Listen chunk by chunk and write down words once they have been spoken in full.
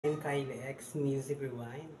I'm Kylie X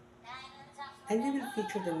Musicrewind, and we will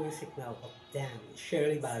feature the music now of Damn,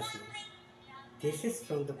 Shirley Bassey. This is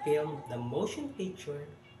from the film The Motion Picture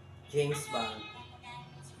James Bond.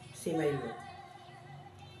 See my look,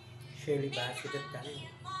 Shirley Bassey that time.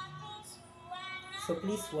 So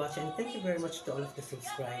please watch and thank you very much to all of the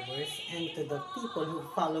subscribers and to the people who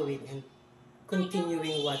follow it and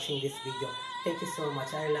continuing watching this video. Thank you so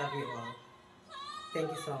much. I love you all. Thank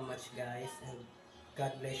you so much guys and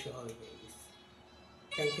God bless you always.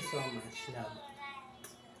 Thank you so much. Love.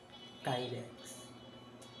 Kylex.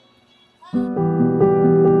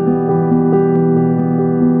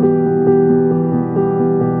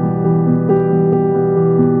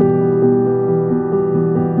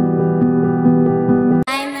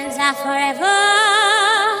 Diamonds are forever.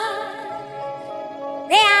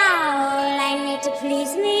 They are all I need to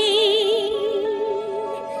please me.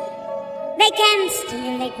 They can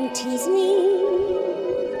stimulate and tease me.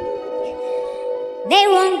 They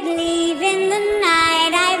won't leave in the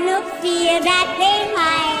night. I've no fear that they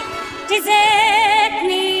might desert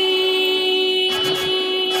me.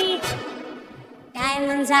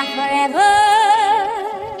 Diamonds are forever.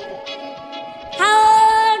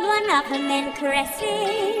 Hold one up and then caress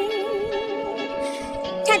it.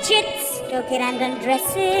 Touch it, stroke it and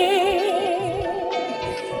undress it.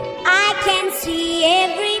 I can see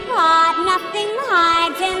every part. Nothing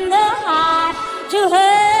hides in the heart to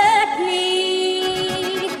hurt me.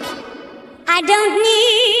 I don't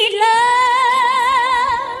need love.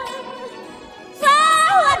 For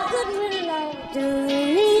what good will love do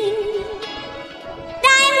me?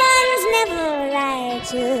 Diamonds never lie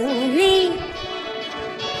to me.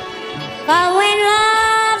 For when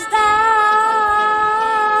love's gone,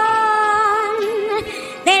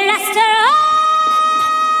 they luster off.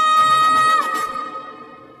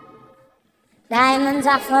 Diamonds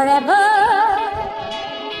are forever.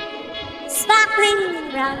 Sparkling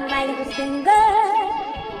round my little finger.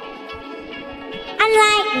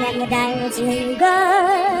 Unlike men, the diamonds linger.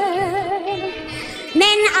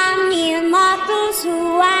 Men are mere mortals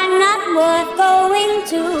who are not worth going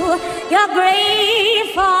to your grave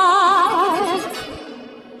for.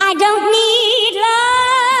 I don't need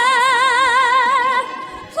love.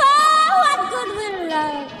 For what good will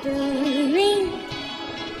love do me?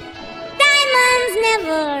 Diamonds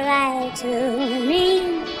never lie to me.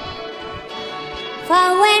 For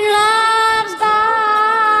when love's gone,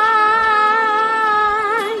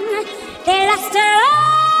 they luster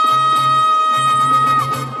off.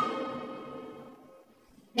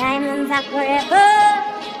 Diamonds are forever,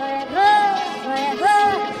 forever, forever.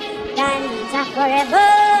 Diamonds are forever,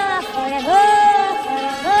 forever.